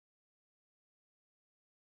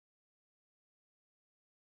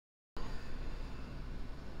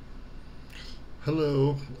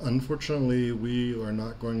Hello. Unfortunately, we are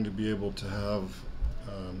not going to be able to have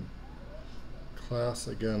class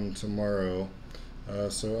again tomorrow.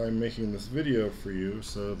 So I'm making this video for you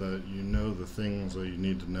so that you know the things that you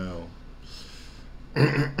need to know.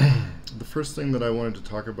 The first thing that I wanted to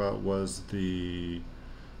talk about was man,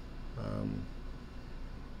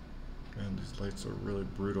 these lights are really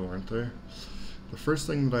brutal, aren't they? The first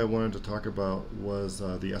thing that I wanted to talk about was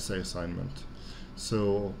the essay assignment.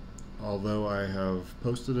 So although I have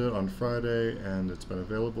posted it on Friday and it's been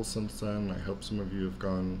available since then, I hope some of you have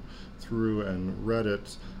gone through and read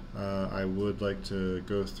it. I would like to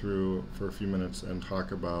go through for a few minutes and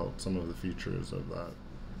talk about some of the features of that.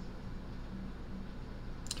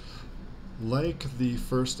 Like the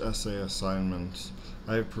first essay assignment,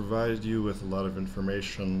 I have provided you with a lot of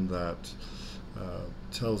information that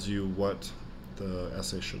tells you what the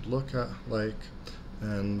essay should look like,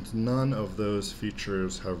 and none of those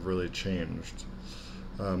features have really changed.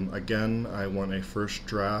 Again, I want a first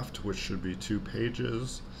draft, which should be 2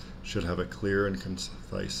 pages, should have a clear and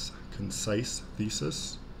concise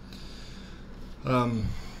thesis.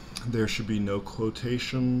 There should be no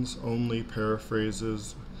quotations, only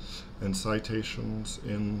paraphrases and citations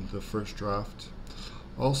in the first draft.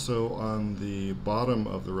 Also, on the bottom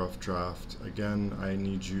of the rough draft, again, I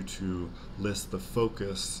need you to list the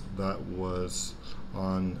focus that was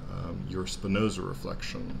on your Spinoza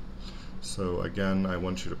reflection. So again, I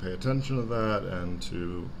want you to pay attention to that and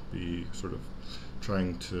to be sort of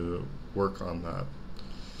trying to work on that.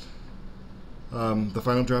 The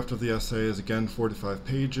final draft of the essay is again 4 to 5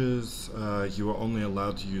 pages. You are only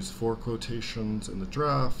allowed to use 4 quotations in the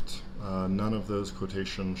draft. None of those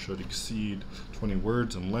quotations should exceed 20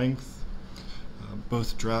 words in length.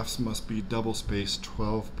 Both drafts must be double-spaced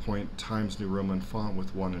 12-point Times New Roman font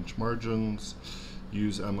with 1-inch margins.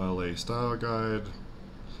 Use MLA style guide,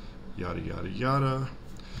 yada yada yada.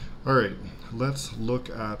 Alright, let's look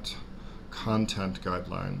at content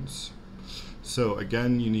guidelines. So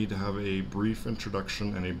again, you need to have a brief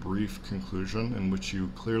introduction and a brief conclusion in which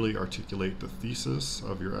you clearly articulate the thesis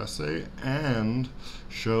of your essay and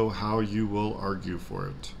show how you will argue for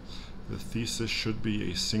it. The thesis should be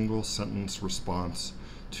a single sentence response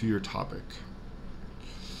to your topic.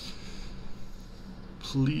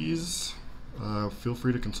 Please feel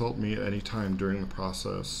free to consult me at any time during the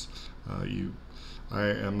process. I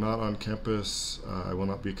am not on campus. I will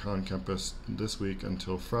not be on campus this week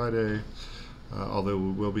until Friday. Although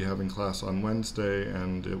we will be having class on Wednesday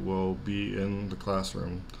and it will be in the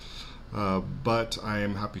classroom. But I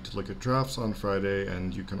am happy to look at drafts on Friday,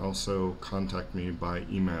 and you can also contact me by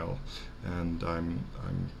email, and I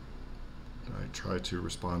try to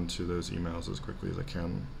respond to those emails as quickly as I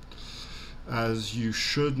can. As you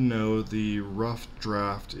should know, the rough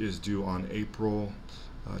draft is due on April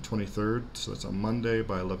 23rd, so that's on Monday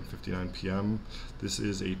by 11:59 p.m. This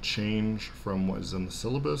is a change from what is in the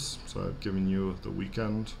syllabus, so I've given you the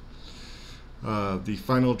weekend. The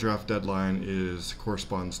final draft deadline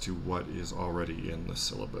corresponds to what is already in the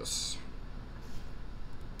syllabus.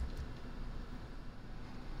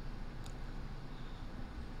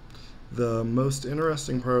 The most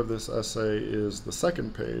interesting part of this essay is the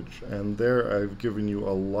second page, and there I've given you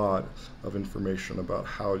a lot of information about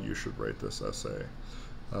how you should write this essay.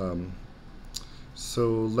 So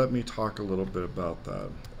let me talk a little bit about that.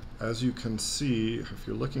 As you can see, if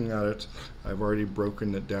you're looking at it, I've already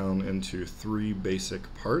broken it down into 3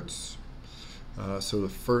 basic parts. So the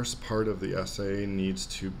first part of the essay needs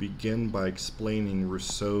to begin by explaining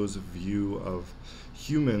Rousseau's view of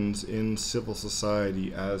humans in civil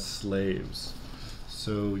society as slaves.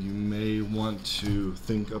 So you may want to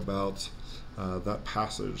think about that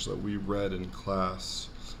passage that we read in class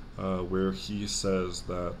where he says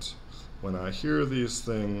that when I hear these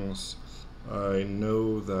things, I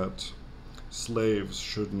know that slaves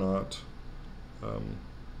should not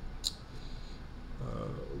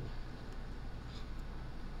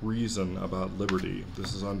reason about liberty.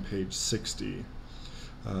 This is on page 60,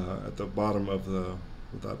 at the bottom of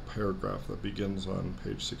that paragraph that begins on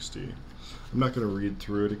page 60. I'm not going to read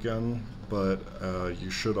through it again, but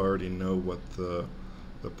you should already know what the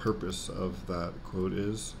purpose of that quote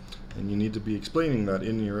is, and you need to be explaining that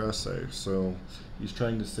in your essay. So he's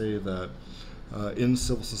trying to say that in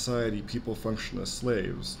civil society people function as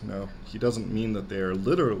slaves. Now, he doesn't mean that they are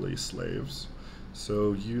literally slaves,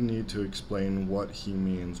 so you need to explain what he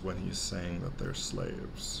means when he's saying that they're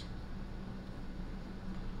slaves.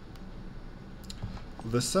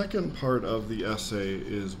 The second part of the essay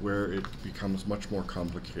is where it becomes much more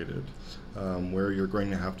complicated, where you're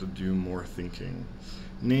going to have to do more thinking.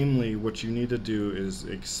 Namely, what you need to do is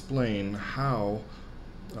explain how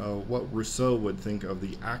what Rousseau would think of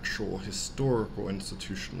the actual historical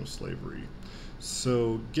institution of slavery.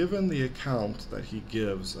 So, given the account that he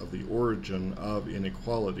gives of the origin of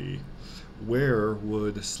inequality, where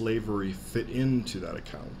would slavery fit into that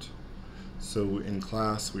account? So in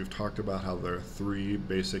class, we've talked about how there are three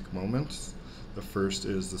basic moments. The first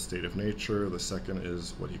is the state of nature, the second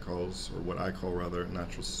is what he calls, or what I call rather,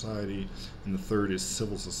 natural society, and the third is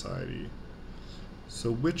civil society.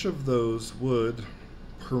 So which of those would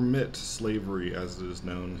permit slavery as it is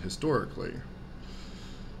known historically?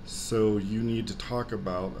 So you need to talk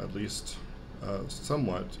about, at least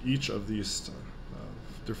somewhat, each of these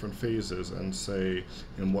different phases and say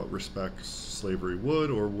in what respects slavery would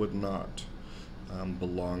or would not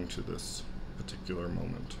belong to this particular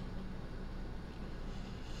moment.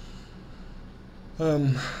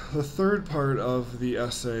 The third part of the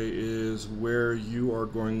essay is where you are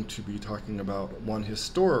going to be talking about one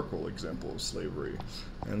historical example of slavery,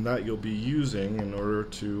 and that you'll be using in order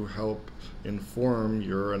to help inform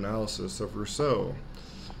your analysis of Rousseau.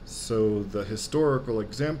 So the historical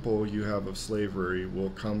example you have of slavery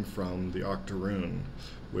will come from the Octoroon,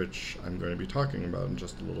 which I'm going to be talking about in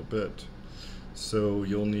just a little bit. So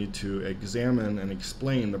you'll need to examine and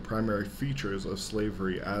explain the primary features of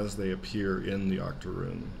slavery as they appear in the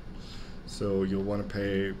Octoroon. So you'll want to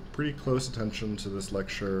pay pretty close attention to this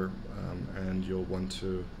lecture, and you'll want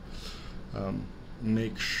to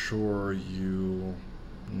make sure you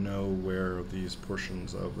know where these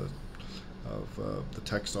portions of the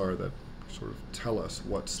text are that sort of tell us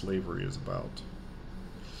what slavery is about.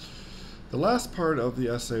 The last part of the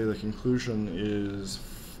essay, the conclusion, is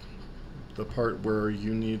the part where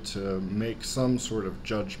you need to make some sort of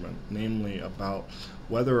judgment, namely about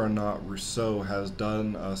whether or not Rousseau has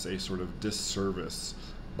done us a sort of disservice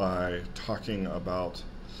by talking about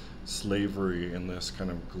slavery in this kind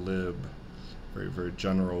of glib, very, very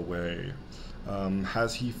general way.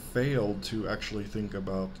 Has he failed to actually think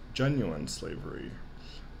about genuine slavery?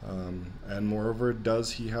 And moreover,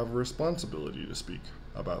 does he have a responsibility to speak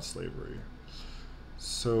about slavery?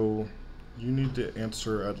 So you need to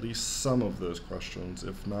answer at least some of those questions,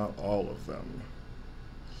 if not all of them.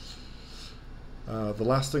 The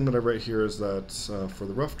last thing that I write here is that for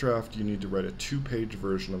the rough draft, you need to write a 2-page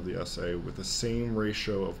version of the essay with the same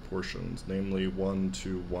ratio of portions, namely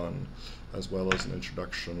 1:1, as well as an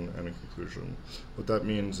introduction and a conclusion. What that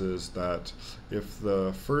means is that if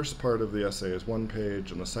the first part of the essay is 1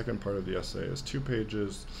 page and the second part of the essay is 2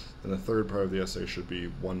 pages, then the third part of the essay should be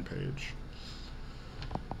 1 page.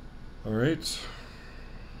 All right,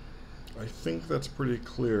 I think that's pretty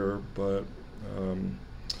clear, but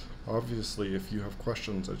obviously if you have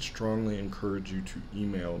questions, I'd strongly encourage you to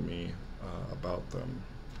email me about them.